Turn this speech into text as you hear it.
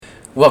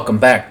Welcome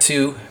back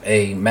to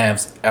a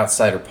Mavs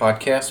Outsider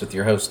podcast with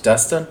your host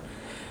Dustin.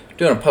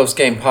 Doing a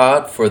post-game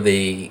pod for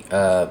the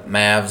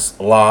Mavs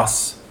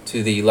loss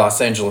to the Los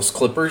Angeles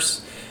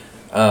Clippers.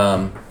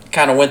 Kind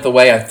of went the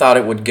way I thought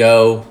it would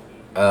go,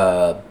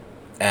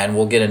 and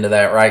we'll get into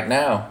that right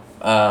now.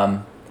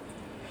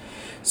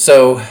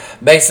 So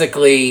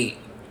basically,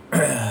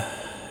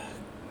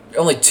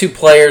 only two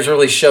players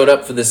really showed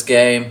up for this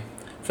game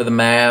for the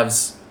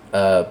Mavs.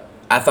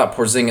 I thought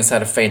Porzingis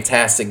had a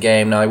fantastic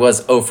game. Now, he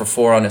was 0 for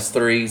 4 on his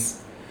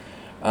threes.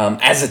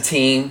 As a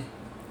team,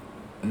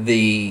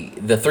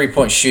 the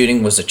three-point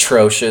shooting was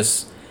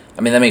atrocious.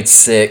 I mean, they made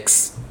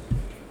 6.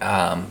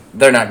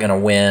 They're not going to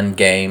win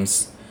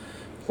games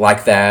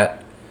like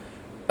that.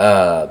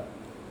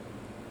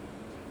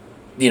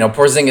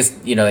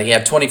 Porzingis, he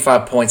had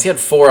 25 points. He had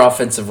 4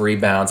 offensive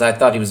rebounds. I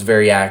thought he was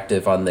very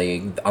active on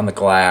the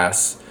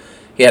glass.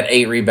 He had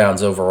 8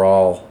 rebounds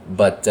overall,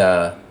 but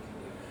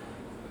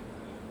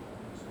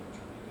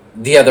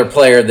the other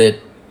player that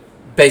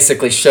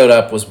basically showed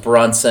up was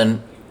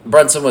Brunson.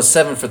 Brunson was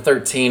 7 for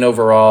 13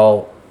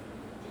 overall.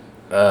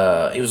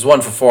 He was 1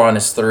 for 4 on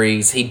his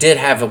threes. He did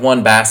have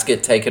one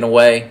basket taken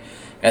away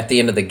at the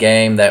end of the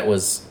game. That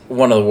was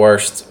one of the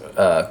worst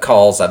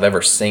calls I've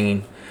ever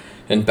seen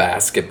in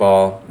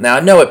basketball. Now, I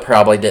know it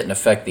probably didn't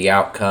affect the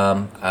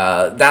outcome.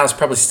 Dallas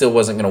probably still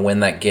wasn't going to win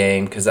that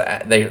game because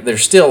they're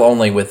still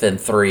only within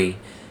 3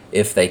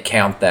 if they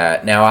count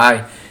that. Now,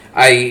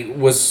 I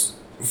was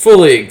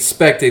fully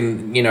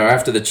expecting,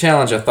 after the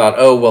challenge, I thought,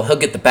 oh, well, he'll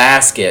get the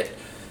basket,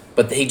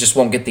 but he just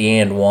won't get the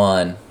and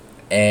one.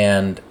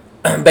 And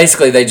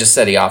basically, they just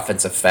said he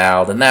offensive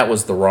fouled, and that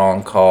was the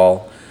wrong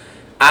call.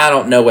 I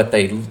don't know what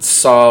they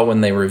saw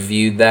when they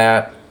reviewed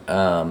that.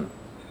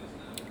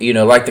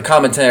 Like the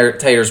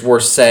commentators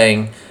were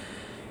saying,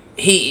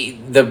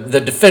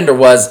 the defender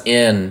was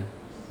in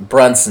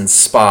Brunson's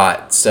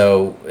spot,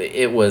 so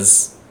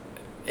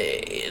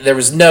there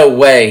was no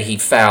way he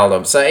fouled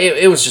him. So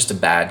it was just a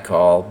bad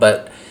call.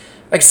 But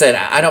like I said,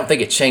 I don't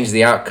think it changed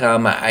the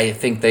outcome. I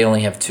think they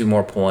only have 2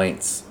 more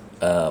points.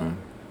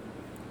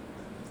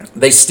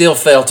 They still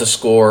fail to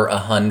score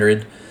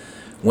 100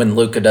 when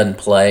Luka doesn't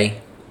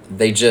play.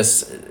 They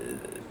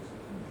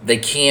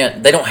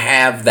can't. They don't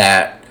have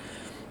that.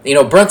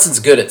 Brunson's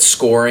good at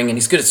scoring, and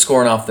he's good at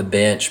scoring off the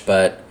bench.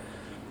 But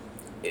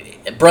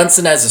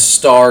Brunson as a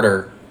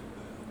starter,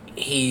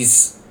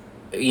 he's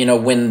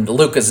when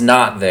Luka's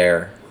not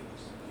there,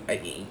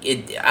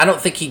 I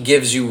don't think he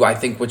gives you,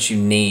 what you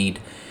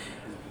need.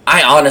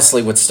 I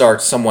honestly would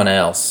start someone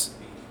else,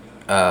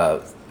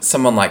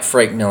 someone like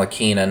Frank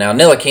Ntilikina. Now,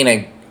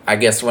 Ntilikina, I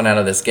guess, went out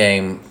of this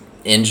game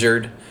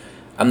injured.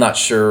 I'm not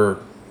sure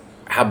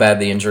how bad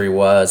the injury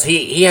was.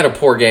 He had a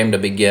poor game to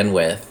begin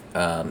with.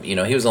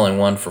 He was only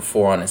 1 for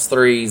 4 on his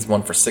threes,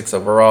 1 for 6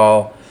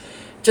 overall.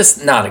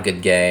 Just not a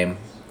good game.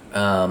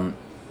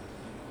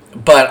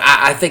 But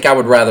I think I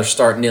would rather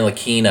start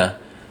Ntilikina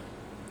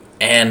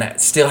and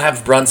still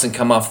have Brunson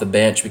come off the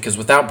bench, because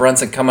without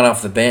Brunson coming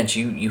off the bench,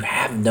 you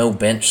have no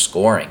bench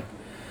scoring.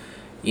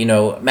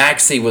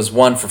 Maxey was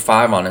 1 for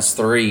 5 on his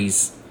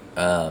threes,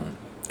 and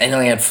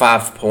only had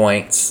 5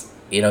 points.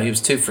 He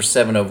was 2 for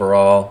 7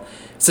 overall.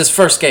 It's his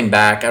first game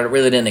back. I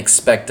really didn't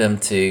expect him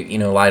to,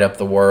 light up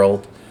the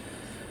world.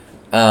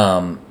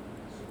 Trey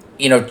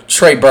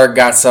Burke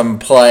got some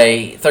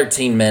play,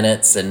 13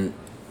 minutes, and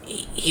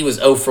he was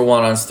 0 for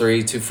 1 on his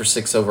 3, 2 for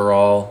 6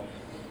 overall.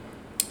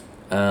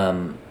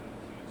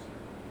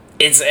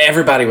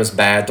 Everybody was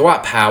bad.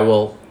 Dwight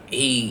Powell,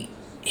 he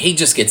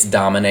just gets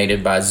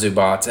dominated by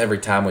Zubats every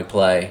time we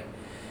play.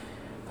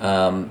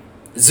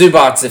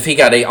 Zubats, if he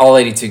got all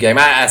 82 games,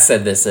 I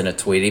said this in a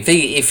tweet.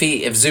 If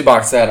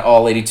Zubats had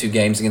all 82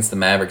 games against the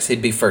Mavericks,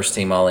 he'd be first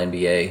team All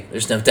NBA.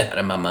 There's no doubt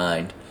in my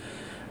mind.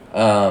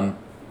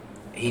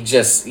 He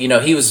just,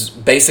 he was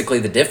basically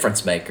the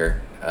difference maker.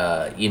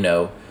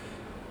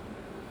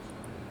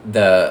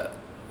 The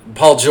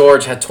Paul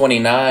George had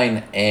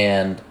 29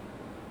 and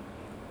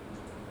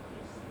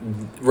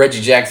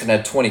Reggie Jackson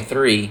had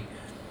 23,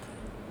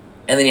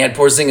 and then you had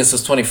Porzingis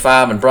with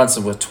 25 and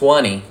Brunson with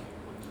 20.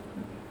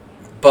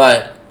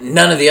 But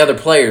none of the other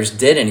players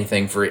did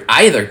anything for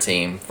either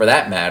team, for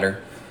that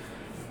matter,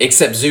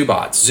 except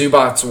Zubats.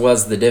 Zubats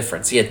was the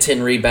difference. He had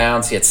 10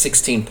 rebounds, he had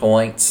 16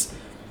 points,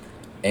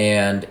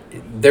 and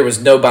there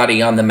was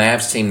nobody on the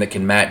Mavs team that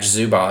can match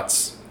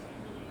Zubats'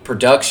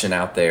 production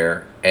out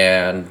there,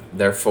 and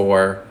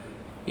therefore,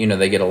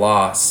 they get a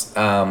loss.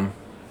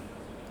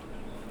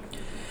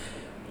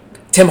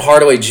 Tim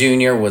Hardaway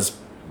Jr. was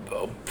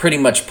pretty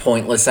much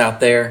pointless out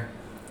there.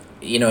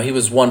 He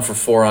was 1 for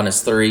 4 on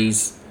his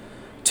threes,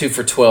 2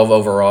 for 12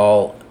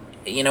 overall.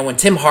 When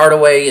Tim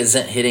Hardaway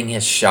isn't hitting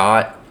his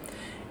shot,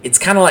 it's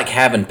kind of like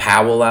having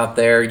Powell out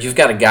there. You've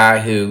got a guy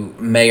who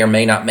may or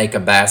may not make a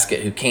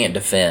basket, who can't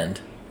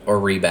defend or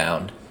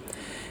rebound.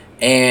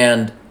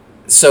 And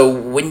so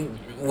when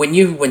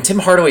Tim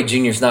Hardaway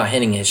Jr. is not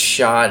hitting his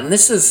shot, and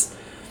this is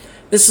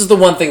the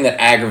one thing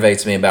that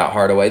aggravates me about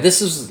Hardaway.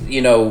 This is,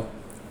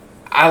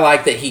 I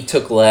like that he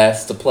took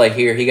less to play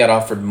here. He got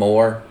offered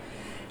more.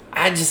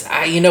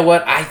 you know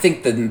what? I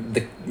think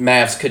the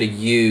Mavs could have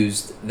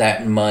used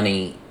that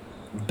money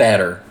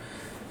better.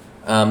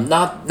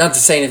 Not to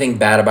say anything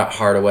bad about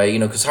Hardaway,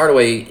 because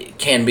Hardaway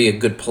can be a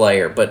good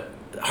player, but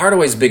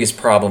Hardaway's biggest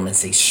problem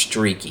is he's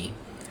streaky,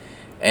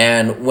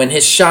 and when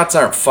his shots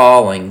aren't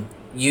falling,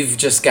 you've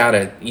got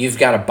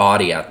a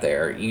body out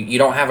there. You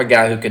don't have a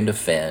guy who can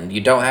defend.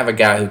 You don't have a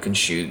guy who can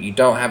shoot. You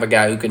don't have a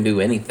guy who can do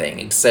anything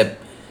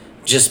except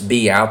just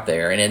be out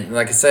there. And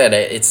like I said,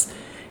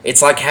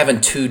 it's like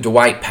having two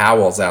Dwight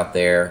Powells out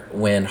there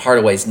when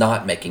Hardaway's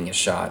not making a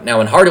shot. Now,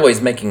 when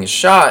Hardaway's making a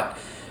shot,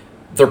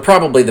 they're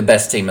probably the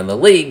best team in the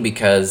league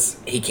because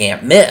he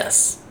can't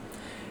miss.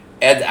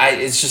 And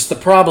it's just the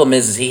problem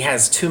is he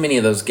has too many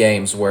of those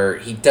games where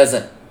he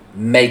doesn't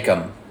make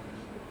them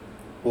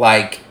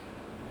like,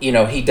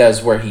 he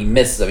does where he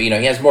misses them. He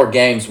has more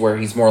games where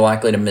he's more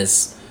likely to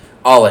miss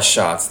all his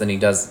shots than he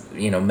does,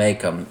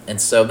 make them.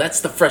 And so that's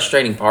the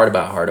frustrating part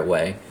about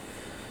Hardaway.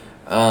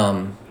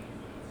 Again,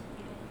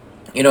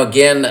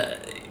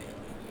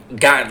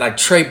 guy like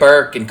Trey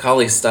Burke and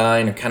Cauley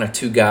Stein are kind of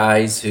two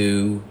guys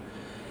who,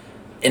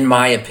 in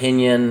my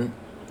opinion,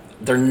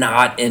 they're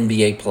not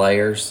NBA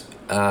players.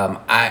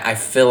 I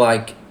feel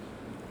like,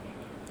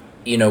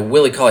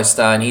 Willie Cauley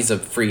Stein, he's a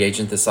free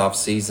agent this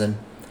offseason.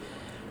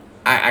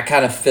 I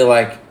kind of feel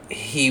like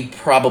he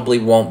probably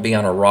won't be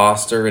on a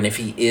roster, and if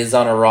he is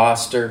on a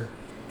roster,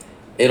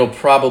 it'll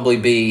probably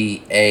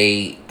be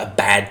a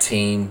bad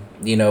team,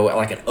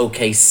 like an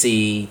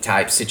OKC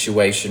type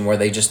situation where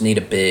they just need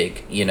a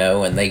big,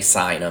 and they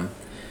sign him.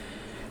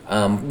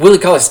 Willie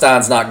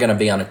Cauley-Stein's not going to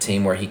be on a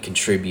team where he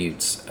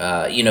contributes.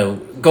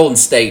 Golden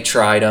State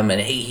tried him,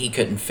 and he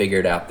couldn't figure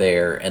it out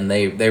there, and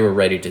they were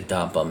ready to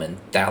dump him, and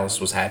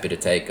Dallas was happy to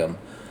take him.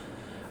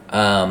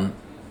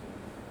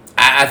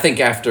 I think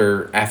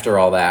after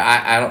all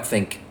that, I don't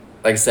think,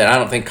 like I said, I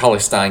don't think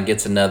Cauley-Stein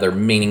gets another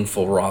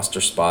meaningful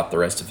roster spot the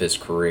rest of his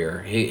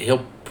career.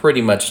 He'll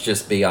pretty much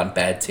just be on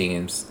bad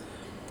teams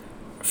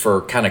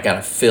for kind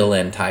of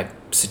fill-in type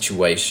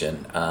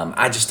situation.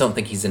 I just don't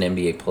think he's an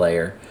NBA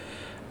player.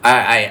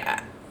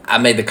 I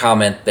made the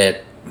comment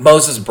that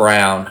Moses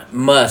Brown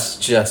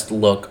must just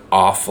look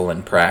awful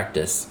in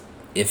practice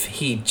if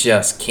he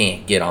just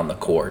can't get on the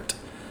court.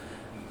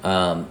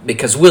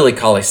 Because Willie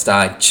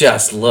Cauley-Stein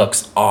just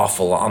looks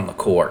awful on the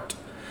court.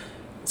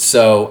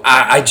 So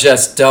I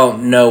just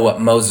don't know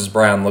what Moses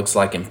Brown looks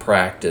like in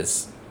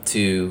practice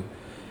to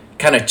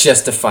kind of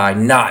justify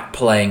not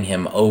playing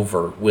him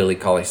over Willie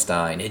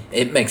Cauley-Stein.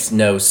 It makes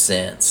no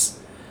sense.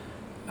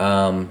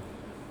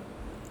 Boban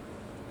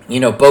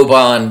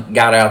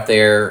got out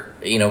there,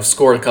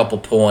 scored a couple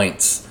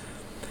points,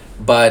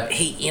 but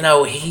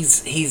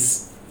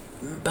he's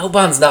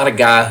Boban's not a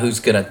guy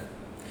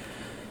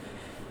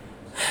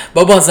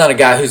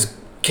who's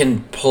can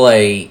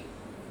play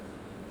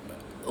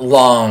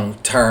long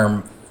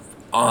term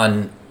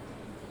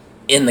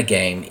in the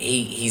game.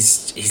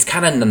 He's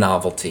kind of the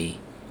novelty.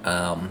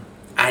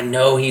 I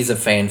know he's a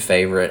fan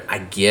favorite. I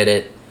get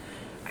it.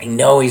 I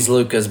know he's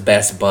Luka's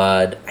best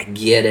bud. I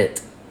get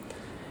it.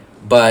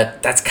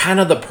 But that's kind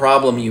of the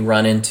problem you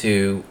run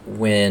into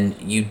when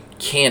you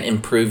can't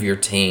improve your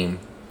team.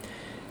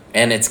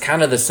 And it's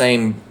kind of the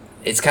same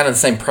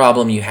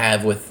problem you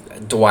have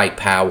with Dwight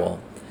Powell.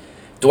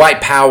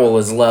 Dwight Powell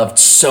is loved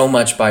so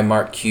much by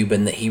Mark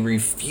Cuban that he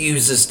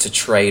refuses to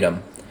trade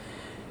him.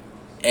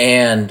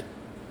 And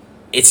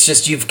it's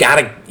just you've got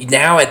to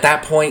now at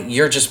that point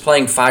you're just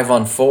playing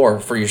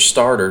 5-on-4 for your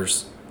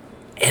starters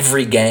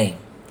every game.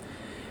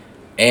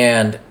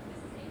 And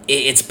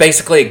it's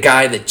basically a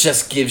guy that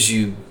just gives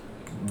you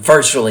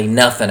virtually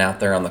nothing out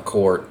there on the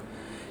court.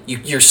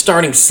 Your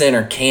starting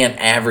center can't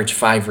average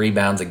 5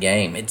 rebounds a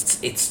game.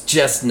 It's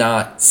just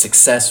not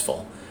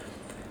successful.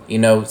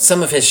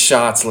 Some of his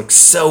shots look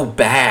so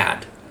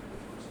bad,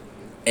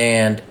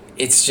 and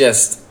it's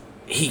just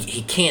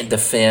he can't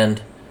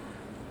defend.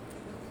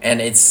 And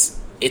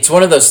it's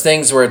one of those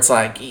things where it's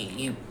like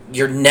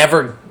you're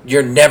never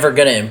going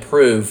to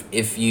improve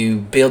if you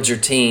build your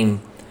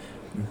team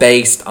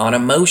based on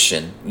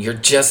emotion. You're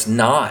just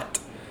not.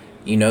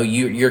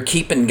 You're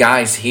keeping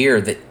guys here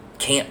that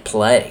can't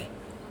play.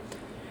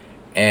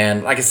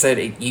 And like I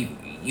said,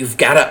 you've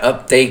got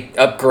to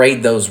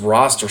upgrade those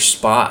roster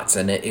spots.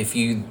 And if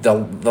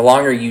the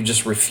longer you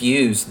just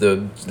refuse,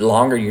 the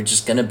longer you're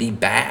just going to be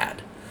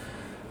bad.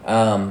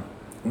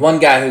 One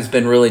guy who's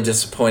been really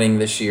disappointing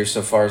this year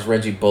so far is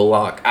Reggie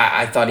Bullock.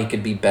 I thought he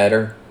could be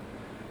better.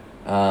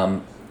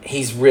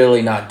 He's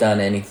really not done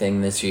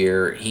anything this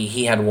year.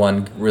 He had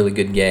one really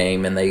good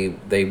game, and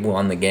they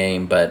won the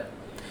game, but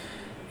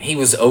he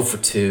was 0 for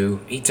 2.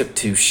 He took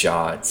 2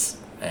 shots,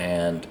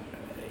 and,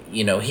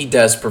 he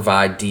does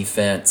provide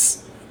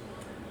defense,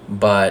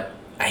 but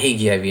he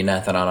gave you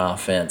nothing on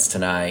offense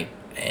tonight,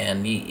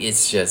 and he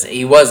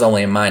was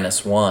only a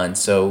 -1,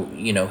 so,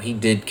 he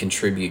did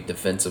contribute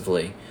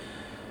defensively.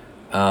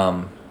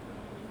 Dorian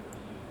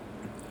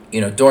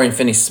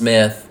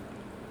Finney-Smith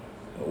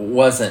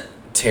wasn't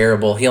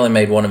terrible. He only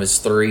made one of his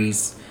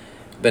threes,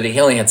 but he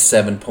only had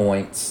 7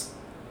 points.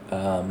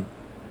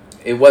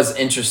 It was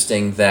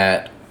interesting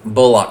that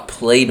Bullock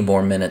played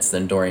more minutes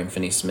than Dorian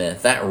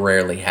Finney-Smith. That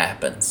rarely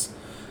happens.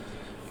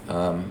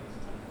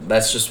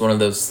 That's just one of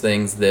those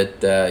things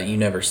that you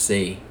never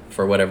see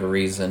for whatever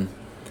reason.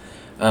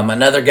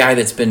 Another guy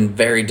that's been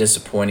very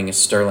disappointing is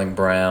Sterling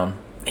Brown.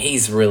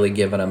 He's really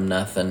given him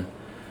nothing.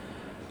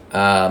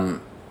 At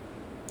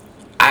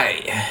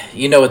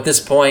this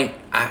point,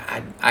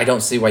 I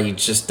don't see why you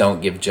just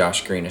don't give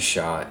Josh Green a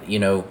shot.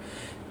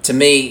 To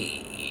me,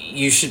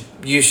 you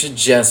should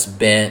just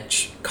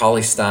bench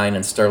Cauley Stein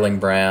and Sterling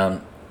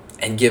Brown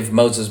and give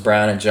Moses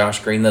Brown and Josh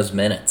Green those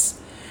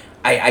minutes.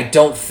 I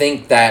don't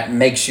think that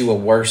makes you a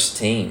worse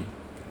team.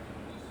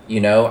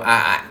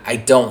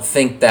 I don't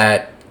think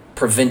that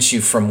prevents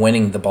you from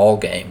winning the ball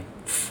game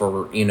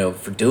for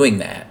doing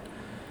that.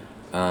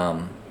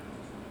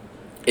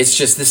 It's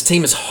just this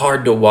team is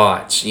hard to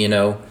watch,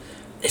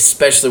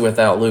 especially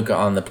without Luka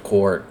on the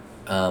court.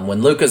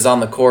 When Luka's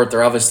on the court,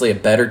 they're obviously a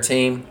better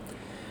team,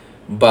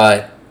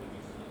 but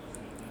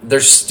they're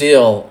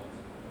still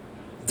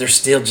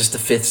just a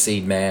fifth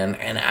seed, man.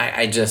 And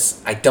I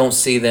don't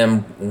see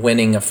them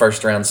winning a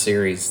first round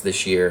series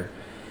this year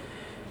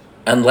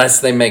unless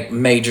they make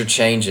major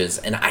changes.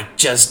 And I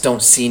just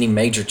don't see any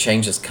major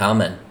changes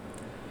coming.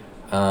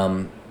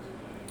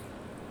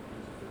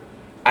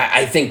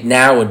 I think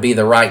now would be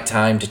the right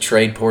time to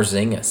trade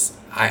Porzingis.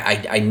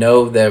 I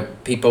know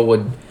that people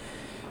would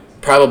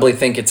probably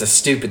think it's a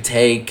stupid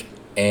take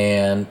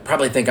and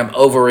probably think I'm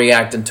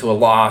overreacting to a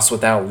loss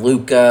without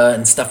Luka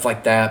and stuff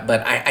like that.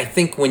 But I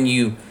think when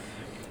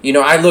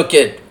I look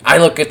at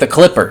the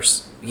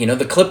Clippers.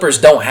 The Clippers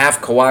don't have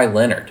Kawhi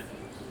Leonard.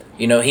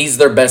 He's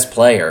their best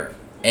player.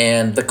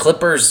 And the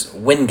Clippers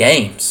win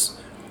games.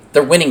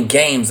 They're winning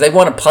games. They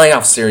won a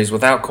playoff series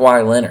without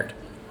Kawhi Leonard.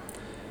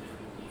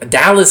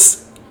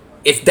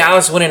 If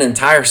Dallas won an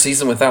entire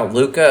season without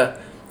Luka,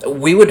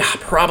 we would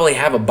probably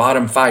have a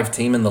bottom 5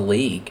 team in the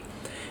league.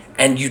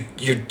 And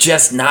you're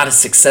just not a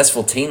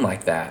successful team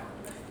like that.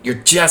 You're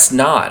just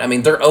not. I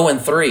mean, they're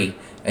 0-3.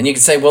 And you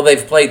can say, well,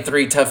 they've played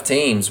 3 tough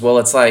teams. Well,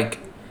 it's like,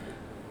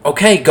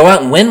 okay, go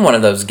out and win one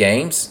of those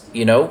games.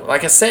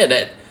 Like I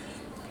said,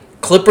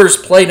 Clippers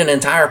played an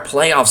entire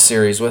playoff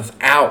series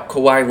without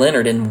Kawhi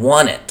Leonard and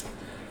won it.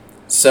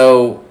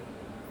 So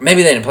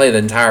maybe they didn't play the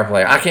entire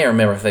playoff. I can't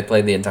remember if they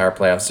played the entire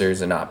playoff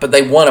series or not. But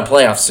they won a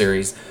playoff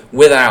series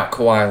without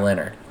Kawhi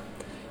Leonard.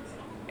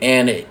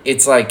 And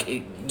it's like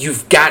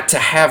you've got to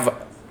have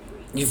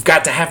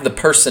the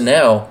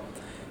personnel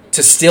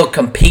to still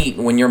compete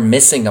when you're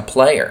missing a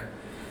player.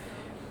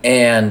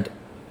 And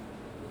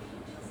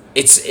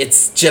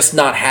it's just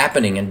not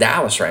happening in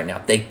Dallas right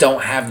now. They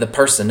don't have the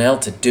personnel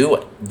to do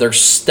it. They're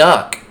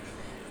stuck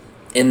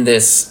in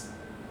this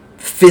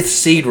 5th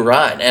seed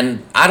run.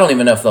 And I don't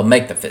even know if they'll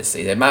make the 5th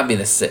seed. It might be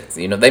the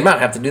 6th. They might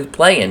have to do the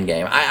play-in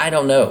game. I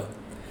don't know.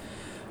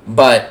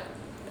 But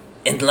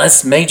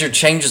unless major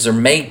changes are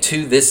made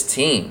to this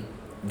team,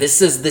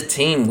 this is the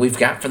team we've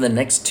got for the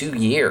next 2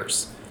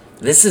 years.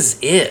 This is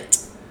it.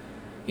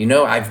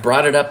 I've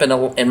brought it up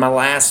in my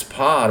last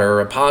pod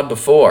or a pod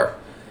before.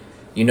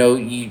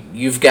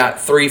 You've got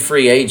 3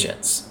 free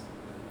agents.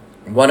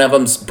 One of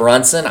them's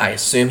Brunson. I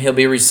assume he'll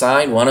be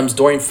re-signed. One of them's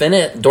Dorian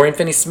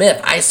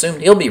Finney-Smith. I assume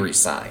he'll be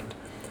re-signed.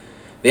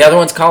 The other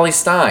one's Cauley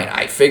Stein.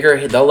 I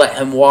figure they'll let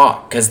him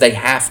walk because they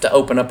have to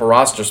open up a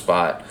roster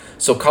spot.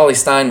 So Cauley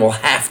Stein will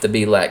have to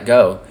be let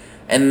go.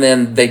 And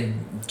then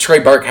Trey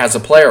Burke has a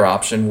player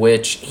option,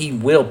 which he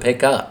will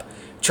pick up.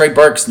 Trey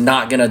Burke's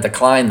not going to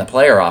decline the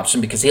player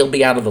option because he'll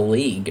be out of the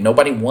league.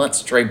 Nobody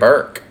wants Trey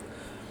Burke.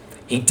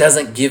 He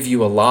doesn't give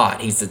you a lot.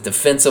 He's a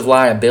defensive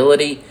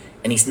liability,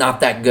 and he's not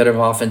that good of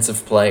an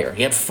offensive player.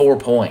 He had 4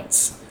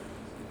 points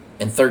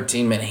in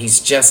 13 minutes.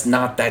 He's just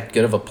not that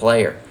good of a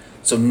player.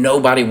 So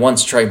nobody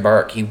wants Trey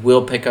Burke. He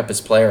will pick up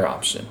his player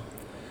option.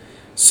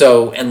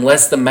 So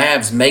unless the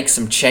Mavs make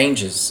some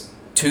changes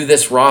to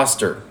this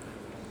roster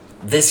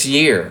this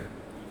year,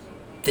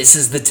 this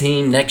is the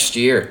team next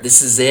year.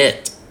 This is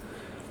it.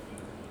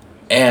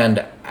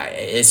 And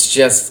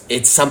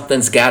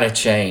something's got to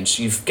change.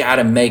 You've got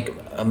to make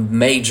a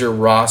major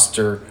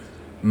roster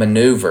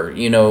maneuver.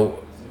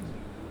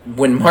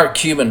 When Mark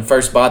Cuban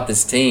first bought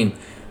this team,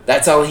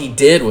 that's all he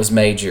did was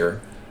major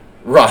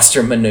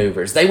roster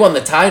maneuvers. They won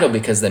the title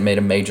because they made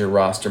a major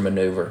roster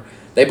maneuver.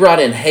 They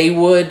brought in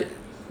Haywood,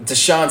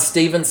 Deshaun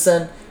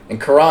Stevenson, and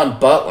Caron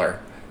Butler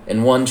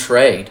in one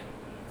trade.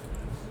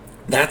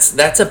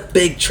 That's a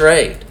big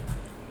trade.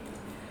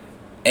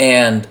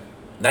 And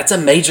that's a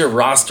major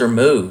roster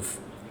move.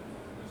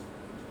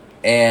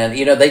 And,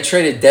 they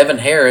traded Devin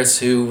Harris,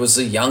 who was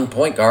a young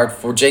point guard,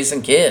 for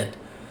Jason Kidd.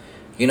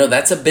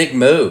 That's a big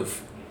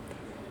move.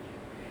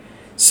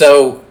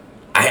 So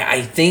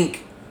I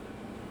think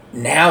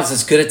now's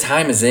as good a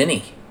time as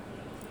any.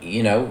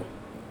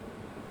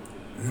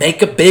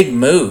 Make a big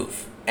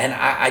move. And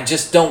I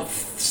just don't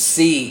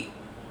see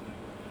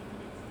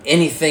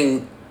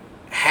anything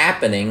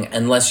happening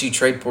unless you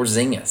trade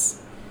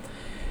Porzingis.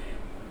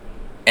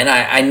 And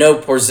I know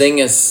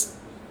Porzingis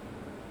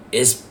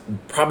is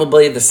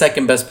probably the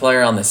second best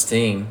player on this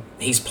team.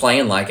 He's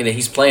playing like it.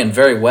 He's playing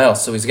very well,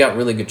 so he's got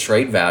really good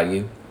trade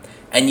value.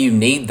 and you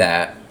need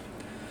that.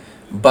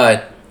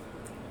 But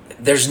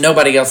there's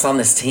nobody else on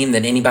this team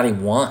that anybody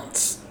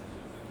wants.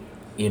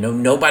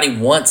 Nobody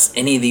wants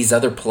any of these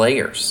other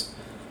players.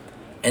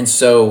 And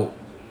so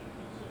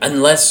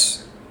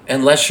unless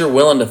you're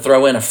willing to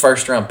throw in a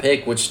first-round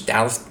pick, which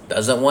Dallas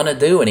doesn't want to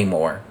do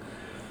anymore,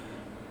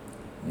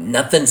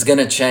 nothing's going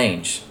to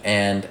change.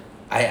 And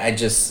I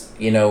just,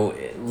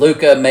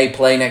 Luka may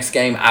play next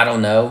game. I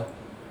don't know.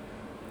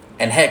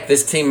 And heck,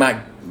 this team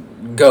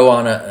might go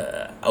on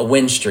a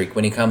win streak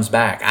when he comes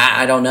back.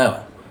 I don't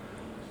know.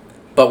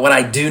 But what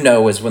I do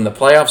know is when the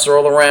playoffs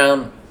roll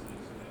around,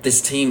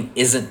 this team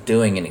isn't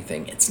doing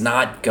anything. It's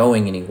not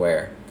going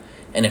anywhere.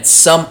 And at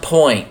some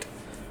point,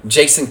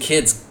 Jason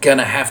Kidd's going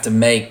to have to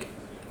make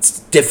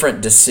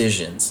different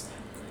decisions.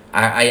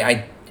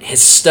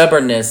 His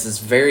stubbornness is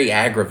very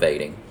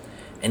aggravating.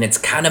 And it's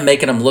kind of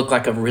making him look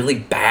like a really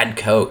bad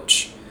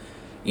coach.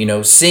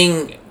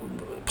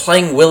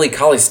 Playing Willie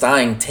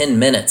Cauley-Stein 10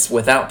 minutes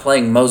without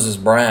playing Moses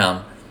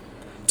Brown,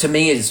 to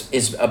me,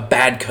 is a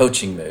bad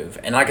coaching move.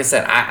 And like I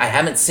said, I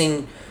haven't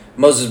seen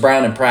Moses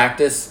Brown in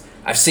practice.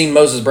 I've seen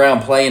Moses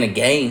Brown play in a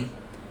game.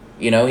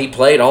 He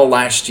played all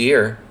last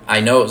year. I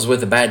know it was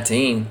with a bad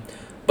team.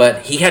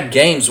 But he had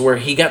games where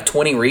he got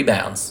 20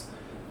 rebounds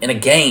in a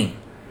game.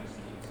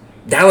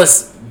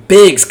 Dallas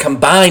bigs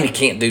combined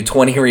can't do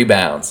 20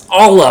 rebounds.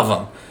 All of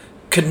them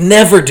could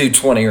never do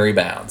 20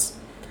 rebounds,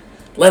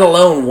 let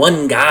alone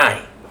one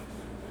guy.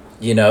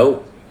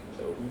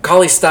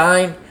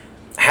 Cauley-Stein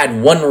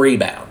had 1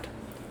 rebound.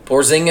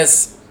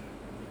 Porzingis,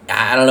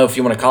 I don't know if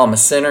you want to call him a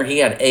center, he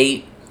had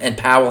 8, and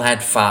Powell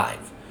had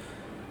 5.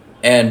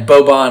 And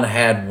Boban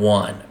had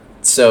 1.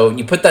 So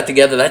you put that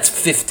together, that's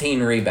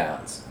 15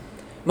 rebounds.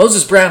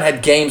 Moses Brown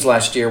had games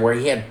last year where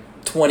he had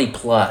 20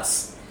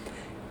 plus.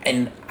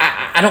 And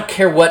I don't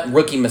care what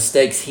rookie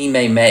mistakes he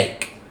may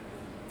make.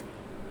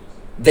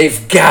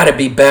 They've got to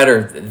be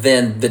better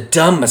than the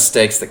dumb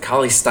mistakes that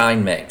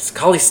Cauley-Stein makes.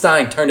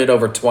 Cauley-Stein turned it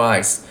over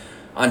twice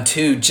on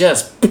 2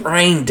 just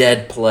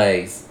brain-dead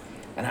plays.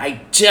 And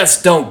I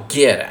just don't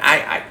get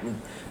it.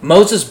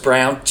 Moses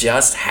Brown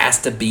just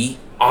has to be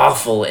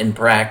awful in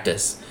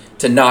practice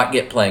to not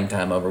get playing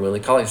time over Willie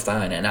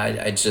Cauley-Stein. And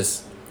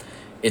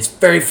it's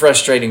very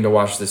frustrating to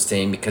watch this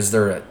team because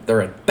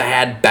they're a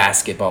bad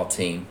basketball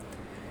team.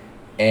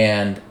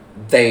 And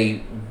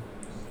their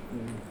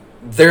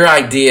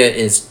idea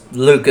is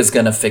Luka's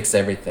going to fix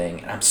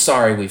everything. And I'm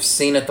sorry, we've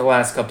seen it the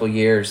last couple of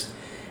years.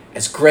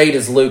 As great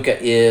as Luka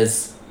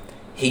is,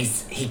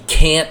 he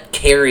can't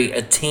carry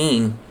a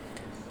team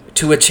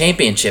to a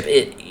championship.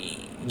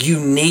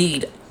 You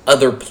need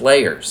other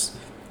players.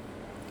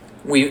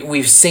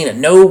 We've seen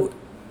it.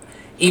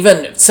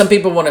 Even some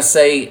people want to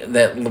say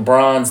that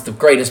LeBron's the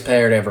greatest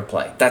player to ever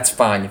play. That's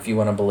fine if you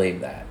want to believe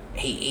that.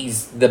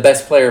 He's the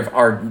best player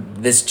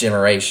of this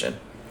generation.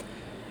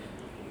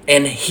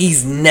 And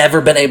he's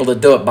never been able to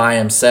do it by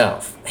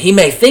himself. He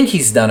may think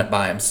he's done it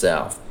by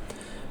himself,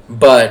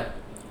 but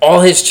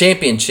all his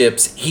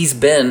championships he's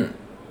been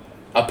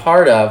a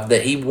part of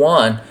that he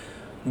won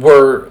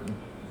were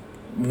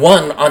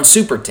won on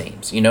super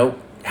teams.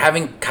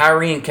 Having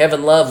Kyrie and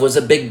Kevin Love was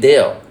a big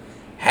deal.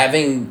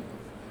 Having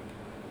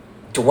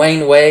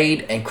Dwayne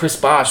Wade and Chris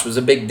Bosh was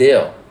a big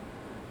deal.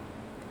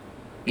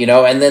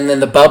 And then in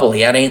the bubble,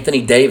 he had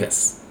Anthony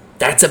Davis.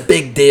 That's a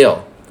big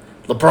deal.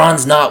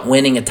 LeBron's not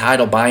winning a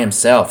title by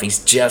himself.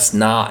 He's just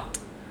not.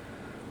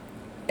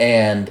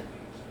 And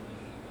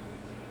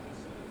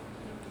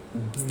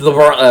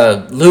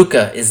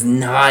Luka is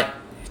not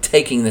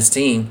taking this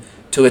team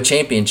to a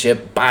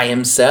championship by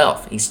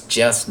himself. He's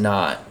just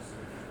not.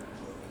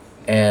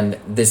 And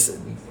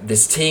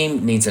this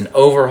team needs an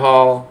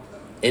overhaul.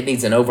 It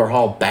needs an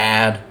overhaul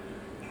bad.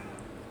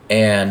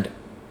 And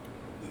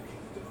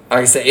like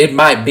I said, it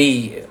might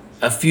be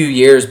a few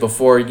years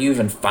before you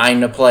even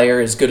find a player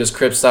as good as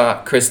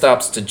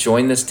Kristaps to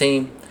join this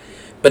team.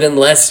 But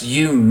unless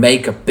you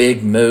make a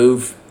big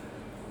move,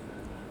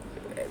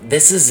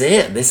 this is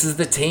it. This is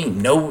the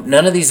team.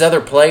 None of these other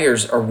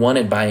players are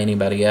wanted by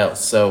anybody else.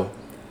 So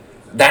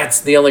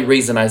that's the only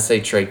reason I say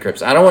trade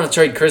Kristaps. I don't want to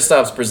trade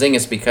Kristaps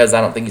Porzingis because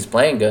I don't think he's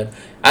playing good.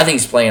 I think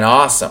he's playing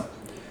awesome.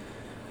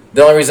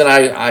 The only reason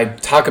I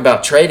talk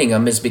about trading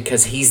him is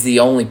because he's the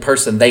only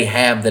person they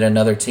have that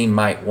another team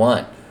might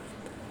want.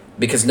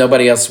 Because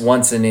nobody else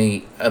wants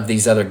any of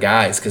these other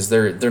guys because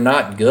they're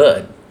not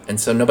good. And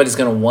so nobody's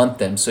going to want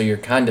them. So you're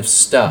kind of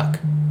stuck.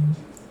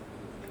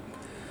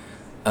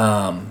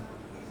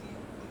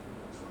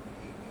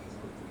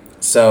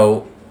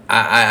 So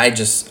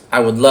I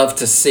would love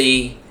to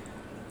see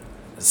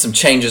some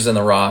changes in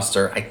the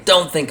roster. I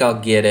don't think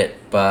I'll get it,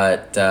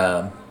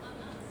 but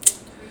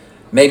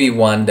maybe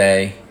one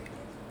day.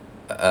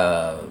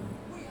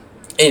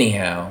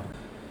 Anyhow,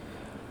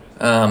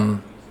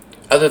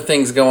 other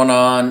things going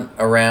on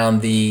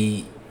around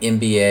the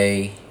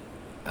NBA.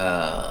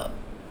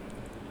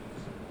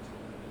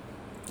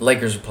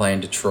 Lakers are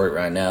playing Detroit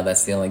right now.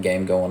 That's the only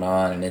game going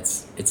on, and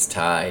it's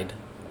tied.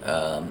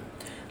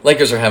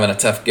 Lakers are having a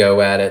tough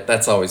go at it.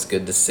 That's always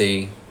good to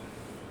see.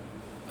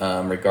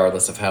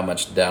 regardless of how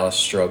much Dallas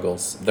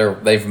struggles.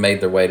 They've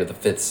made their way to the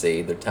 5th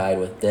seed. They're tied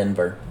with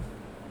Denver.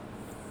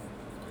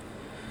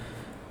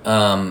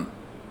 Golden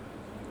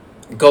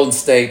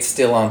State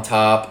still on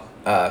top.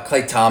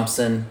 Klay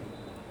Thompson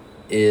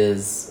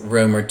is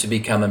rumored to be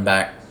coming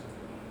back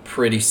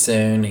pretty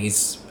soon.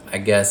 He's, I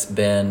guess,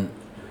 been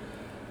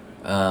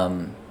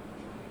upgraded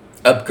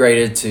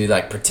to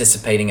like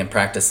participating in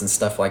practice and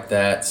stuff like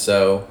that.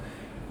 So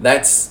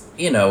that's,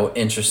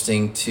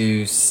 interesting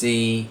to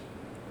see.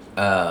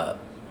 It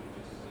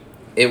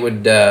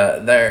would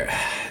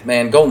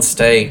Golden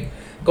State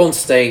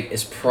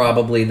is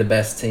probably the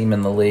best team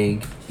in the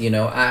league.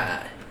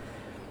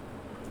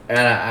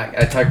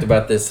 I talked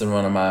about this in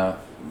one of my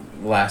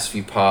last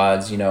few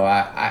pods.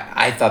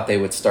 I thought they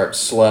would start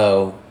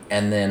slow,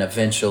 and then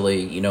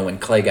eventually, when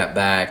Clay got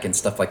back and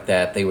stuff like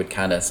that, they would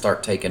kind of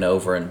start taking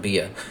over and be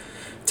a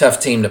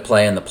tough team to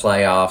play in the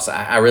playoffs.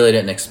 I really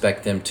didn't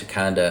expect them to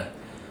kind of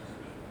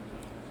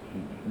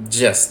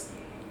just,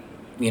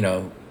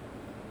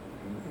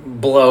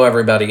 blow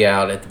everybody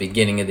out at the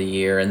beginning of the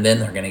year, and then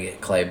they're going to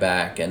get Clay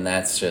back, and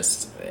that's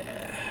just,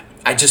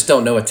 I just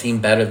don't know a team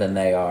better than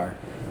they are.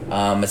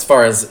 As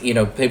far as,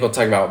 people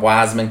talk about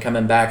Wiseman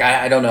coming back,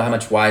 I don't know how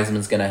much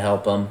Wiseman's going to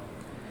help them.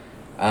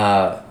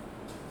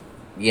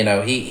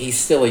 He's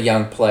still a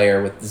young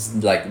player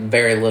with like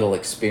very little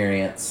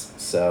experience,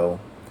 so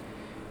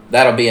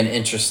that'll be an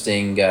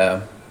interesting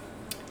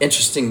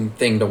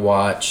thing to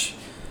watch.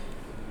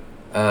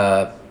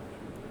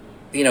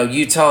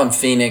 Utah and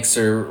Phoenix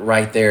are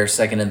right there,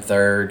 second and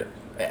third.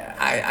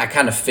 I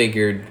kind of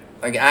figured,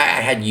 like, I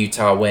had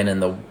Utah win in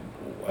the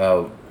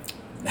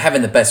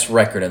having the best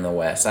record in the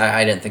West.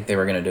 I didn't think they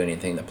were going to do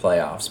anything in the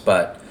playoffs,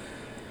 but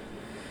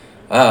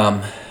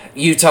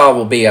Utah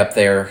will be up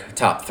there,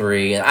 top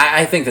 3.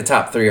 I think the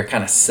top 3 are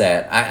kind of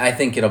set. I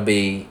think it'll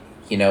be,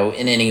 in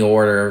any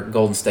order,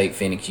 Golden State,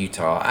 Phoenix,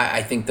 Utah.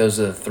 I think those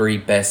are the 3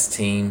 best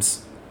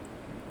teams.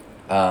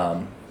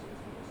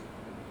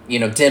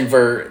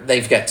 Denver,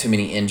 they've got too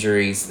many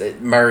injuries.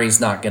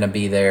 Murray's not going to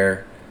be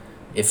there.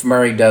 If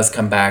Murray does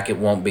come back, it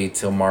won't be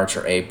till March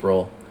or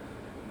April.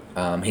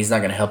 He's not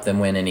going to help them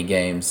win any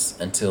games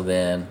until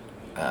then.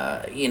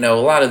 A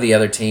lot of the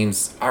other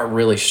teams are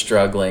really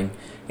struggling.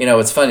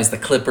 What's funny is the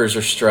Clippers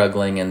are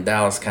struggling, and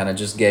Dallas kind of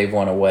just gave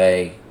one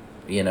away.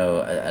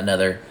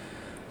 A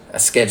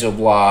scheduled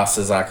loss,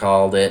 as I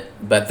called it.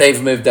 But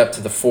they've moved up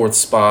to the 4th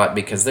spot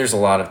because there's a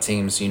lot of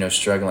teams,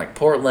 struggling. Like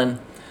Portland.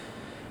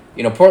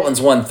 Portland's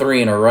won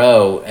 3 in a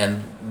row,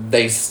 and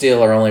they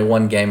still are only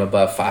 1 game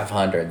above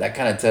 500. That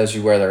kind of tells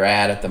you where they're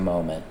at the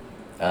moment.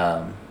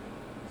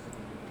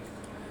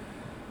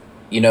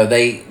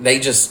 They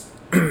just,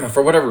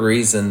 for whatever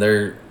reason,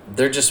 they're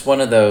just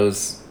one of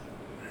those.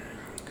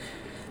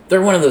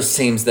 They're one of those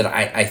teams that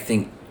I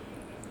think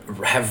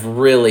have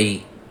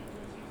really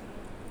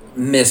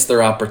missed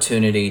their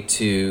opportunity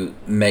to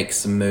make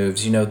some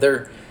moves.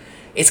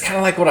 It's kind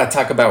of like what I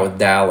talk about with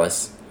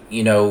Dallas.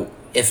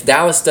 If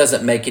Dallas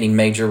doesn't make any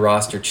major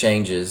roster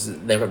changes,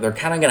 they're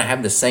kind of going to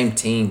have the same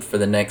team for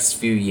the next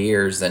few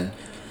years, and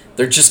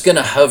they're just going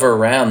to hover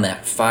around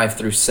that 5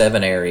 through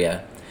 7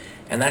 area.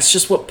 And that's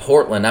just what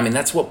Portland,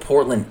 that's what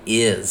Portland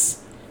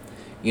is.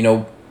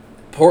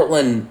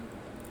 Portland,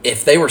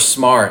 if they were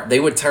smart, they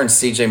would turn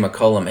C.J.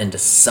 McCollum into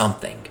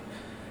something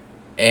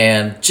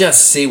and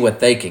just see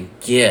what they can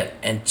get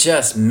and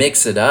just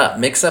mix it up,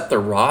 mix up the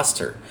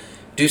roster,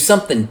 do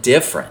something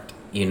different,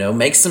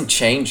 make some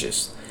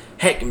changes.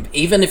 Heck,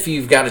 even if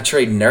you've got to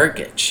trade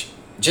Nurkic,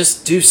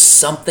 just do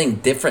something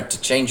different to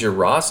change your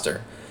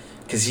roster.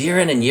 Because year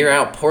in and year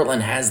out,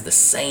 Portland has the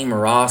same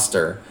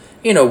roster,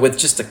 with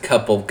just a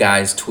couple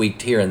guys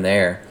tweaked here and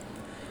there.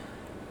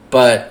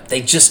 But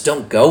they just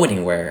don't go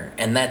anywhere.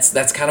 And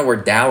that's kind of where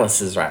Dallas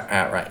is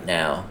at right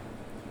now.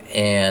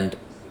 And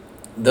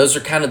those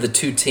are kind of the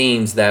 2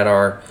 teams that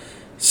are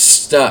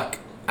stuck,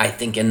 I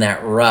think, in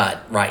that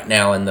rut right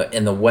now in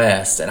the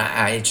West. And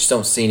I just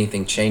don't see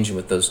anything changing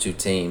with those 2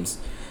 teams.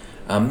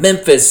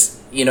 Memphis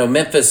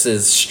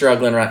is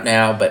struggling right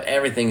now, but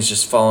everything's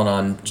just falling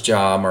on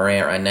Ja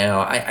Morant right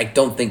now. I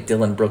don't think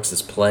Dillon Brooks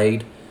has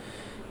played.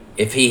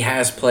 If he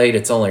has played,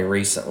 it's only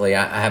recently.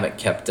 I haven't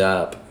kept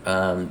up.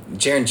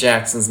 Jaren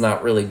Jackson's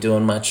not really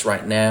doing much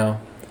right now.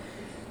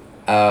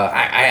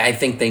 I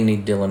think they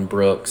need Dillon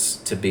Brooks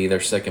to be their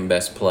second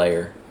best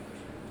player.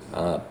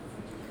 I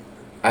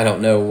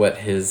don't know what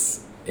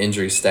his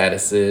injury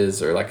status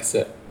is, or like I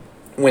said,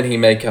 when he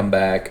may come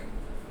back.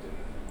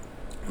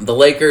 The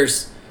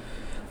Lakers,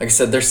 like I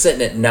said, they're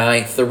sitting at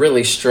 9th. They're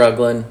really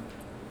struggling.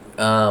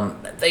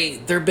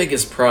 Their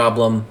biggest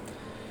problem,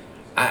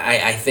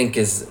 I think,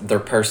 is their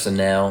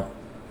personnel.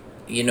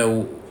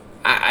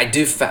 I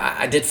did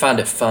find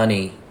it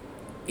funny.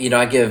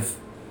 I give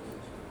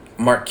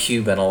Mark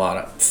Cuban a lot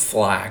of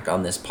flack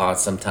on this pod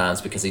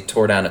sometimes because he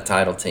tore down a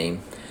title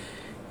team.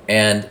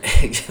 And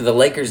the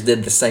Lakers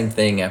did the same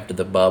thing after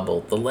the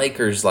bubble. The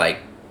Lakers,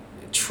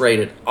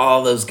 traded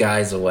all those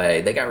guys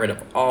away. They got rid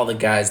of all the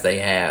guys they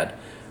had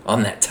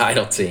on that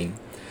title team.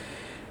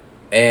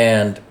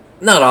 And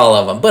not all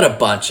of them, but a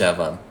bunch of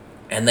them.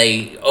 and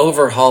they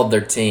overhauled their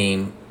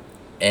team,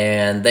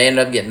 and they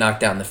ended up getting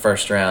knocked out in the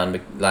first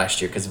round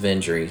last year because of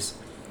injuries.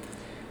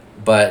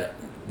 But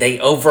they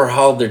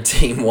overhauled their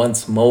team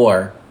once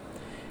more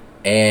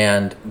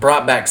and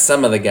brought back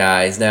some of the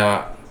guys.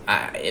 Now,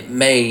 it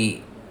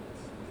may,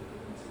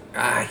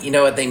 you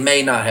know what, they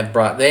may not have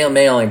brought, they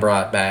may only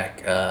brought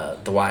back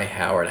Dwight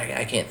Howard.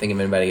 I can't think of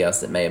anybody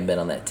else that may have been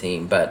on that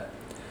team. But,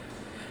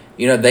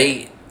 you know,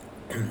 they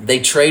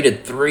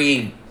traded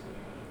 3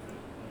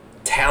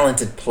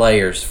 talented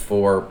players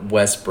for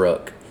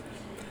Westbrook.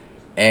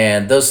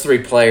 And those 3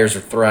 players are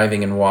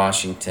thriving in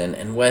Washington.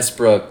 And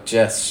Westbrook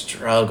just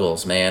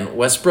struggles, man.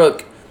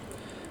 Westbrook's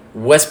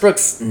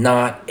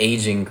not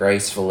aging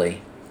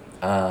gracefully.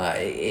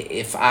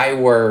 If I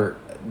were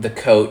the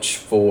coach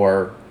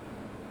for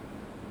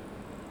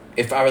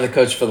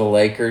the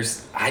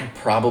Lakers, I'd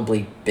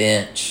probably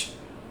bench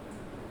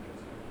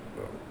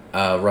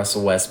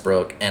Russell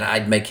Westbrook, and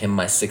I'd make him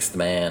my 6th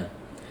man.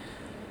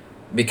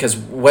 Because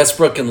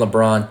Westbrook and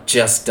LeBron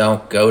just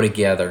don't go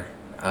together.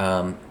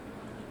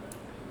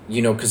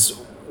 You know, because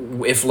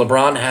if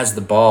LeBron has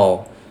the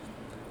ball,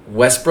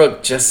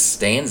 Westbrook just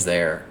stands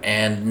there,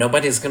 and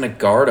nobody's going to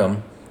guard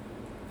him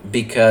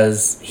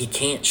because he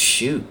can't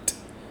shoot.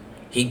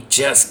 He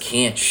just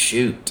can't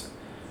shoot.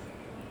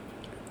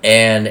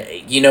 And,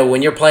 you know,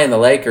 when you're playing the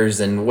Lakers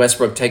and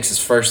Westbrook takes his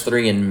first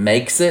 3 and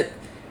makes it,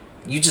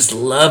 you just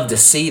love to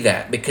see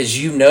that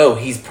because you know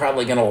he's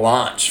probably going to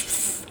launch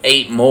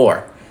 8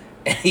 more.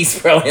 And he's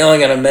probably only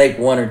going to make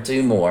 1 or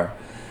 2 more.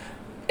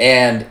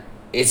 And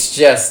it's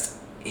just,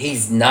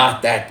 he's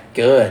not that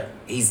good.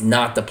 He's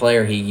not the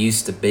player he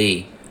used to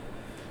be.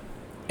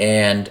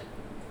 And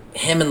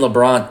him and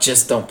LeBron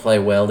just don't play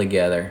well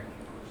together.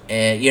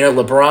 And, you know,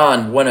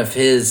 LeBron, one of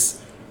his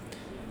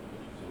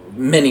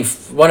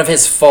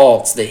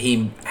faults that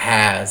he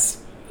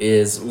has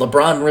is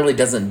LeBron really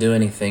doesn't do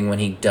anything when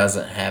he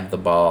doesn't have the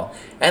ball.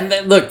 And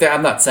then, look,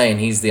 I'm not saying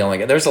he's the only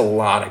guy. There's a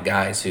lot of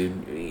guys who,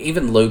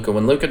 even Luka,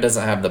 when Luka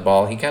doesn't have the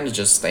ball, he kind of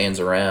just stands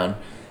around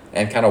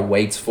and kind of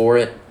waits for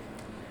it.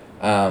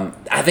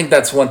 I think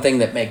that's one thing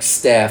that makes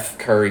Steph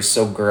Curry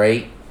so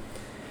great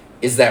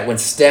is that when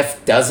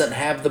Steph doesn't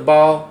have the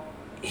ball,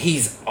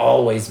 he's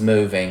always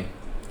moving.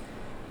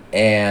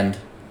 And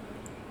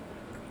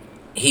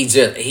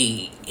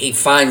he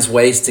finds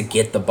ways to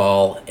get the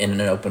ball in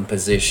an open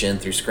position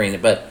through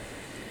screening. But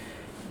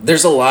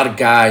there's a lot of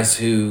guys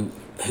who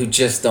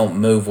just don't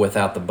move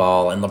without the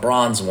ball, and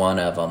LeBron's one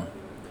of them.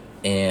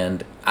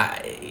 And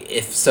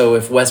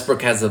if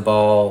Westbrook has the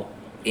ball,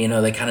 you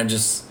know, they kind of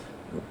just,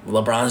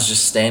 LeBron's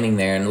just standing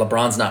there, and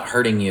LeBron's not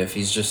hurting you if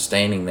he's just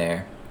standing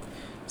there.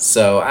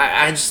 So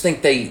I just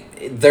think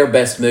their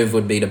best move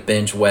would be to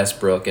bench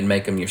Westbrook and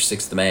make him your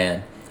 6th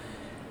man,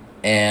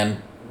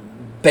 and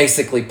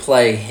basically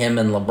play him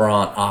and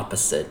LeBron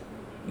opposite.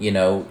 You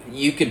know,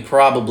 you could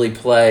probably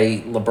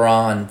play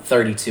LeBron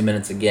 32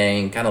 minutes a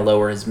game, kind of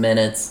lower his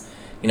minutes.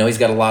 You know, he's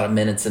got a lot of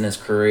minutes in his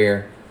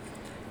career.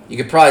 You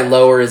could probably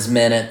lower his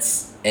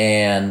minutes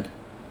and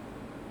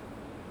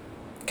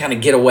kind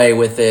of get away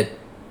with it,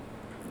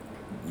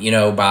 you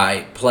know,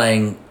 by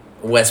playing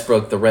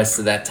Westbrook the rest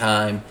of that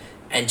time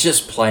and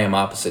just play them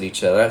opposite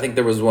each other. I think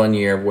there was one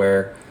year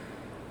where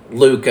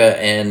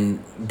Luka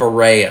and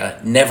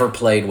Barea never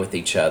played with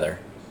each other.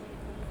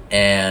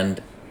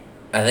 And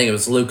I think it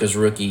was Luka's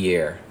rookie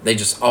year. They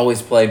just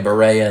always played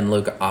Barea and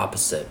Luka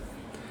opposite.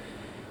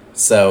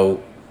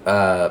 So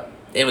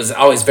it was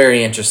always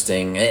very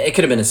interesting. It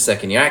could have been his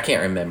second year. I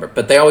can't remember.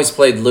 But they always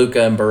played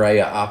Luka and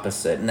Barea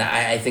opposite. And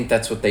I think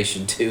that's what they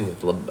should do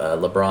with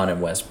LeBron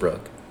and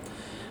Westbrook.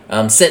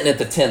 Sitting at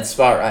the 10th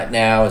spot right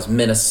now is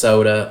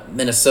Minnesota.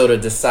 Minnesota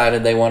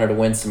decided they wanted to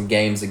win some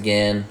games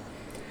again.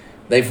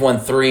 They've won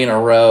 3 in a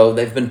row.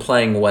 They've been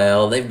playing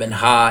well. They've been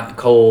hot,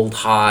 cold,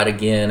 hot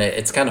again.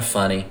 It's kind of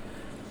funny.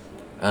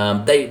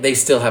 They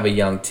still have a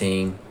young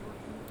team.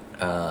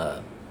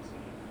 I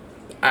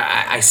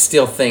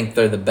still think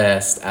they're the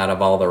best out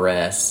of all the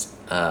rest.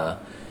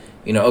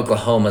 You know,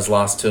 Oklahoma's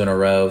lost 2 in a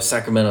row.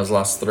 Sacramento's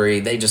lost 3.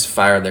 They just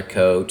fired their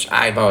coach.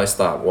 I've always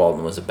thought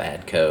Walton was a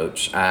bad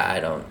coach.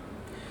 I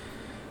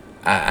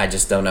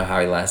just don't know how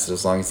he lasted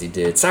as long as he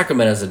did.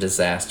 Sacramento's a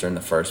disaster in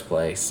the first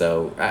place,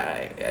 so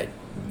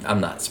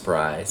I'm not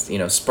surprised. You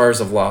know, Spurs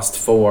have lost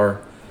 4.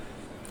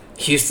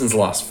 Houston's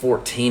lost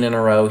 14 in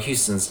a row.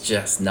 Houston's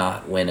just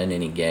not winning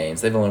any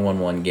games. They've only won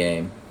 1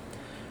 game.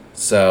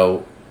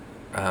 So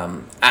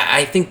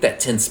I think that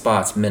 10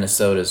 spots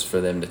Minnesota's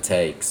for them to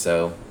take.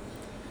 So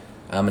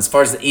as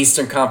far as the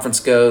Eastern Conference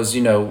goes,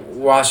 you know,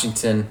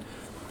 Washington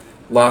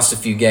lost a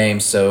few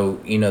games, so,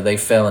 you know, they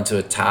fell into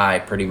a tie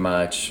pretty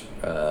much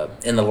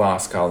in the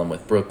loss column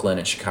with Brooklyn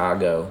and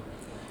Chicago.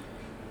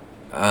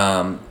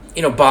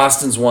 You know,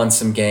 Boston's won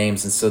some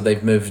games, and so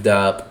they've moved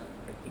up.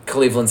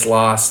 Cleveland's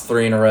lost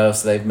 3 in a row,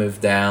 so they've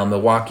moved down.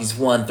 Milwaukee's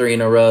won 3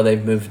 in a row,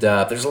 they've moved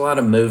up. There's a lot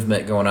of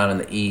movement going on in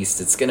the East.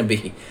 It's going to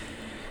be...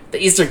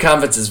 The Eastern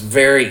Conference is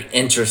very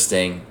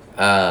interesting.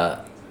 I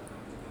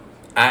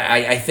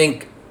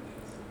think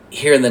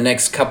here in the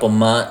next couple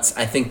months,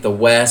 I think the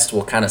West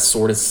will kind of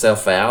sort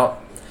itself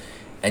out.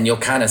 and you'll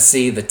kind of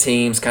see the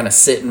teams kind of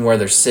sitting where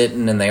they're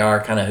sitting, and they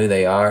are kind of who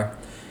they are.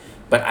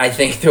 But I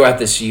think throughout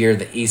this year,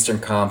 the Eastern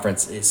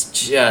Conference is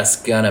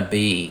just going to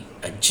be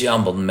a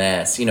jumbled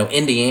mess.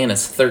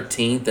 Indiana's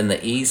 13th in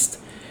the East,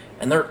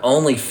 and they're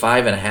only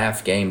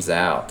 5.5 games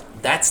out.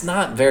 That's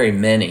not very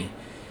many.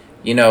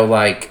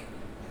 Like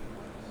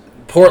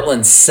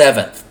Portland's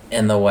 7th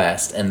in the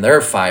West, and they're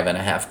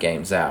 5.5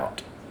 games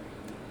out.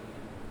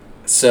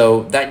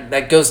 So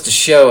that goes to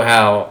show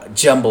how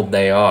jumbled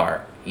they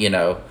are.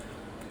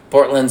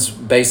 Portland's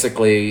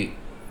basically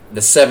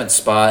the 7th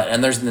spot,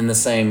 and they're in the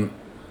same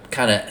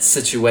kind of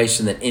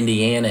situation that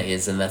Indiana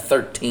is in the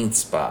 13th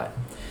spot.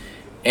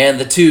 And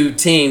the two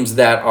teams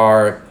that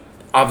are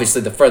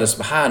obviously the furthest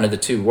behind are the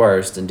two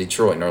worst in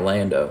Detroit and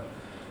Orlando.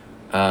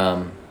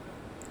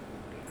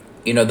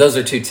 Those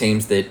are two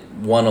teams that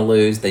want to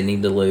lose. They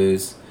need to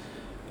lose.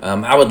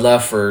 I would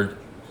love for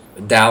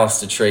Dallas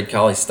to trade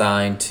Cauley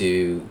Stein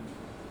to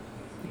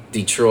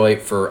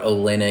Detroit for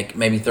Olynyk,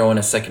 maybe throw in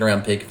a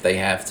second-round pick if they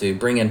have to.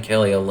 Bring in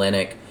Kelly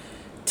Olynyk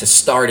to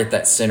start at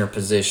that center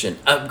position,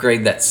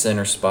 upgrade that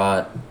center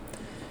spot,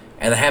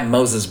 and have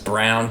Moses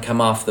Brown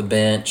come off the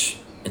bench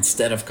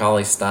instead of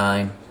Cauley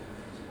Stein.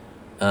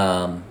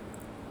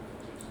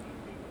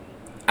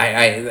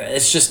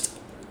 It's just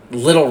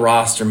little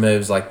roster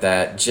moves like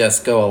that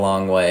just go a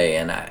long way,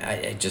 and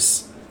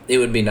it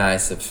would be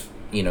nice if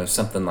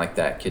something like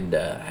that could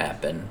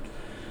happen.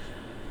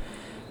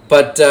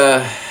 But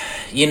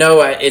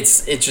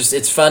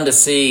it's fun to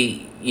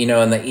see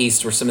in the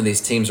East where some of these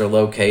teams are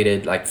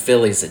located. Like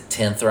Philly's at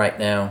 10th right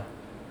now,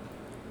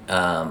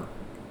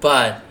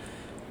 but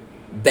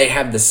they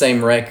have the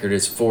same record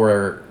as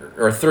 4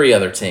 or 3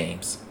 other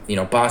teams.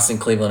 Boston,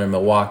 Cleveland, and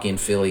Milwaukee and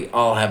Philly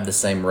all have the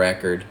same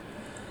record.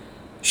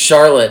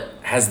 Charlotte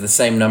has the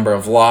same number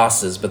of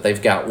losses, but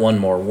they've got one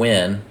more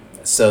win.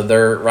 So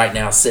they're right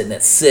now sitting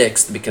at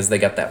 6th because they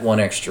got that one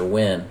extra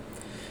win.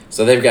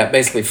 So they've got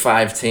basically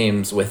 5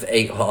 teams with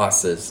 8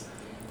 losses.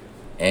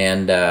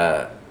 And,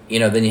 then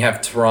you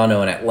have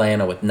Toronto and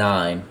Atlanta with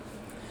 9.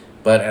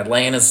 But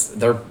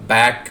they're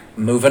back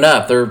moving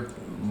up. They're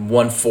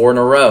won 4 in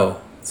a row.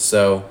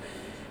 So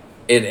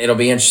it'll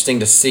be interesting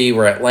to see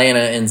where Atlanta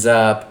ends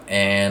up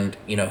and,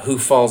 who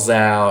falls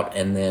out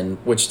and then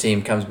which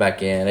team comes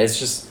back in.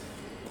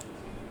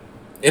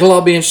 It'll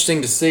all be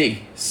interesting to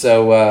see.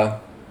 So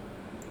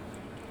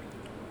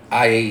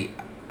I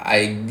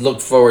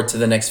look forward to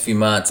the next few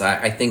months.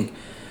 I think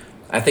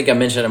I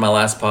mentioned in my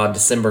last pod,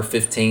 December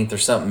 15th or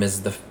something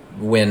is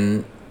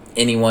when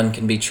anyone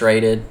can be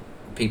traded.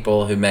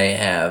 People who may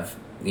have,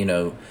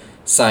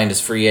 signed as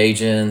free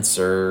agents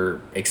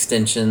or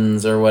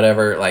extensions or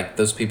whatever, like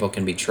those people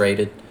can be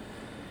traded.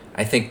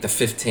 I think the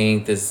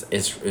 15th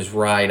is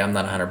right. I'm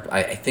not 100.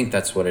 I think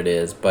that's what it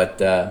is,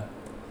 but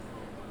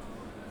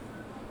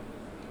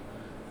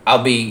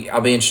I'll be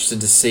interested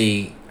to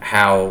see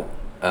how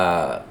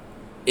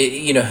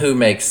who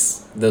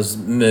makes those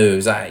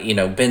moves.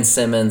 Ben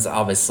Simmons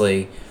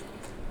obviously,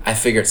 I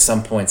figure at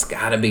some point's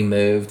got to be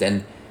moved,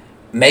 and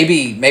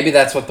maybe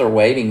that's what they're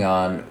waiting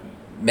on.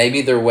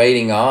 Maybe they're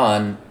waiting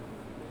on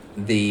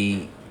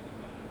the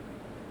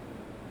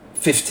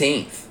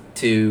 15th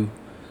to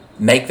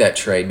make that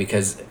trade,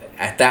 because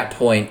at that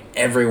point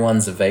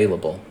everyone's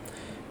available.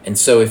 And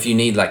so if you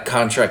need like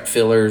contract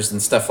fillers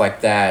and stuff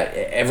like that,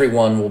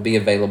 everyone will be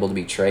available to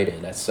be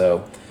traded.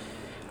 So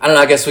I don't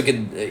know, I guess we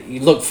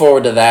could look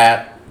forward to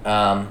that.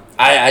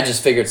 I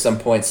just figure at some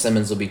point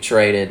Simmons will be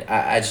traded.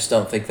 I just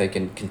don't think they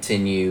can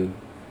continue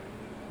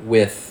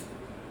with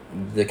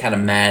the kind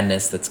of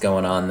madness that's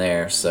going on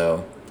there.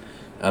 So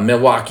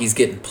Milwaukee's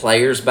getting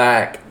players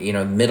back.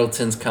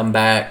 Middleton's come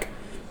back.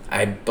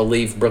 I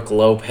believe Brook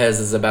Lopez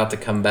is about to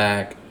come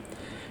back.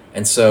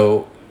 And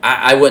so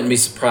I wouldn't be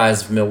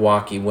surprised if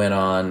Milwaukee went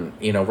on.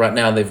 Right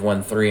now they've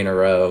won 3 in a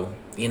row.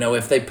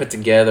 If they put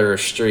together a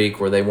streak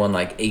where they won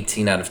like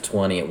 18 out of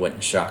 20, it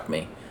wouldn't shock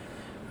me.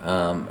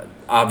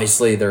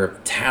 Obviously, they're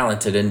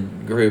talented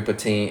in group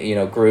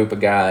of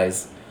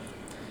guys.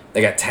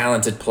 They got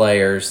talented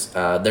players.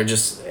 They're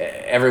just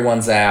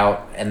everyone's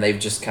out, and they've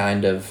just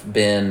kind of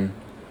been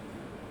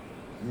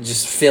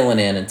just filling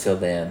in until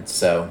then.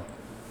 So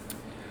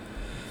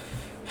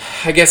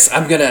I guess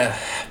I'm gonna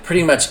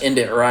pretty much end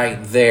it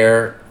right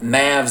there.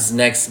 Mavs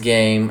next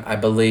game, I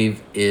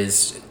believe,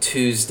 is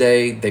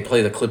Tuesday. They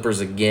play the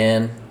Clippers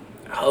again.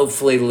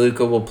 Hopefully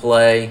Luka will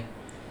play.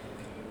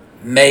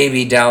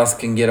 Maybe Dallas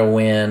can get a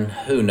win.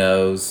 Who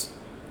knows?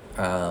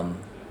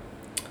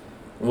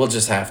 We'll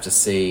just have to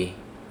see.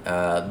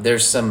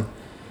 There's some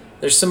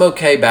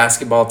okay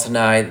basketball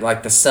tonight,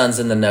 like the Suns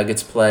and the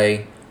Nuggets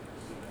play,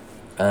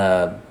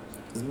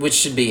 which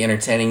should be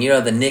entertaining.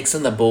 The Knicks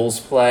and the Bulls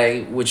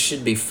play, which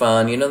should be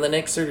fun. The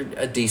Knicks are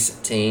a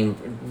decent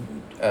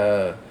team.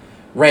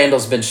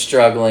 Randall's been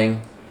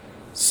struggling,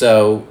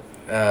 so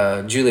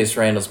Julius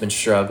Randall's been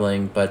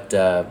struggling, but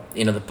the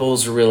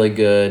Bulls are really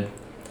good.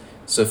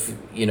 So if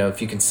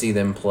you can see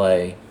them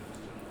play,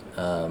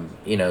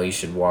 you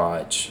should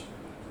watch.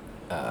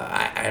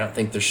 I don't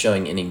think they're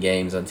showing any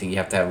games until you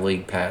have to have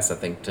League Pass, I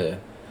think, to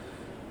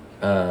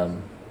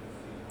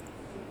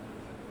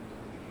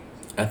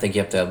I think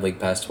you have to have League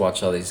Pass to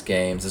watch all these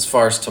games. As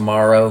far as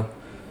tomorrow,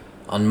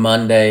 on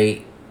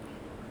Monday,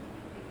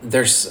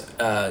 there's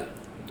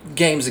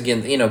games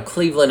again.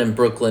 Cleveland and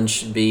Brooklyn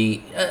should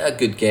be a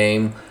good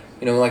game.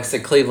 Like I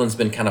said, Cleveland's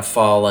been kind of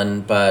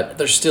fallen, but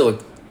they're still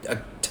a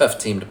tough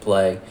team to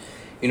play.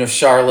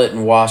 Charlotte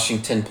and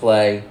Washington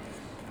play.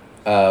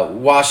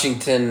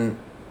 Washington,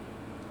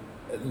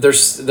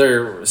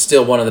 they're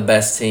still one of the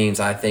best teams,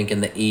 I think,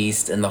 in the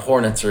East, and the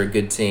Hornets are a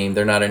good team.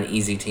 They're not an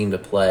easy team to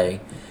play.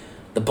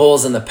 The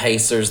Bulls and the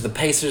Pacers. The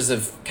Pacers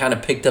have kind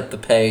of picked up the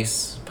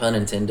pace, pun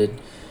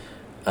intended.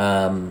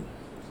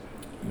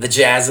 The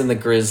Jazz and the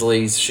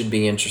Grizzlies should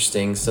be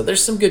interesting. So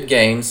there's some good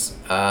games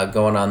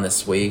going on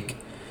this week.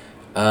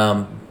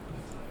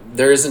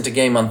 There isn't a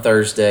game on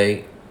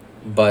Thursday,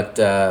 but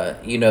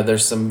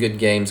there's some good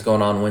games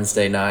going on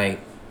Wednesday night.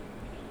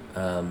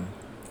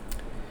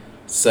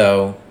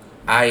 So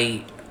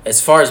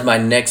as far as my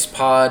next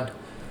pod,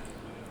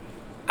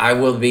 I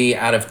will be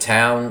out of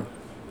town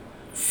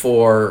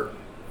for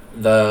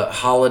the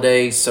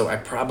holiday, so I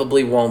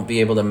probably won't be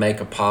able to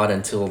make a pod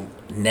until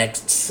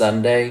next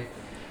Sunday.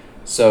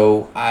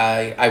 So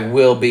I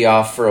will be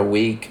off for a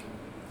week,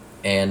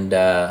 and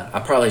I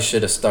probably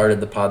should have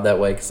started the pod that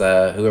way, because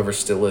whoever's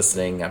still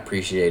listening, I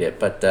appreciate it.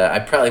 But I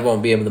probably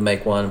won't be able to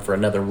make one for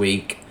another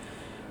week.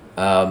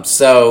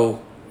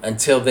 So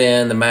until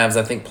then, the Mavs,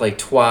 I think, play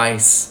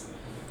twice.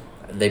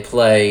 They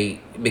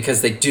play,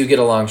 because they do get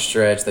a long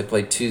stretch, they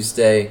play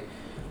Tuesday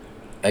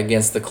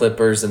against the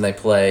Clippers, and they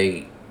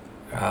play,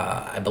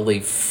 I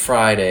believe,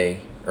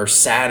 Friday or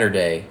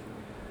Saturday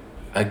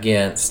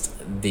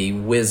against the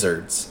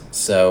Wizards.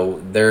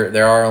 So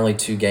there are only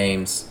 2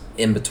 games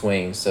in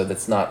between, so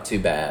that's not too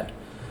bad.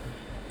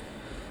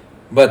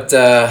 But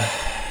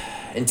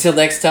until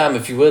next time,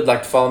 if you would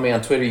like to follow me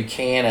on Twitter, you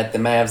can at the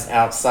Mavs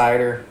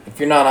Outsider. If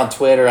you're not on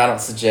Twitter, I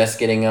don't suggest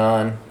getting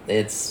on.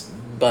 It's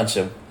a bunch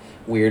of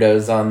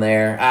weirdos on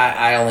there.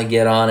 I only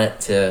get on it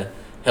to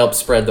help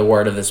spread the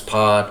word of this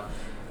pod.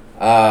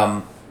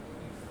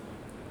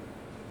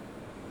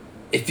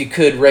 If you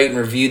could rate and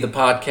review the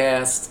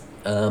podcast,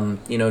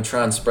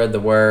 try and spread the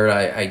word.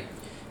 I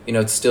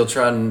still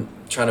trying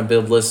to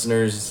build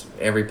listeners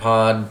every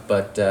pod,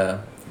 but the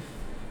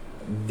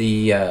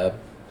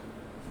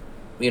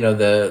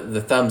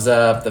thumbs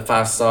up, the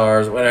 5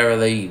 stars,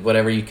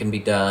 whatever you can be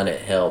done,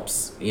 it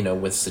helps,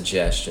 with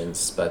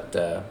suggestions.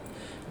 But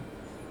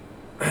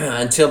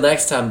until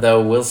next time,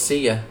 though, we'll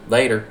see you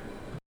later.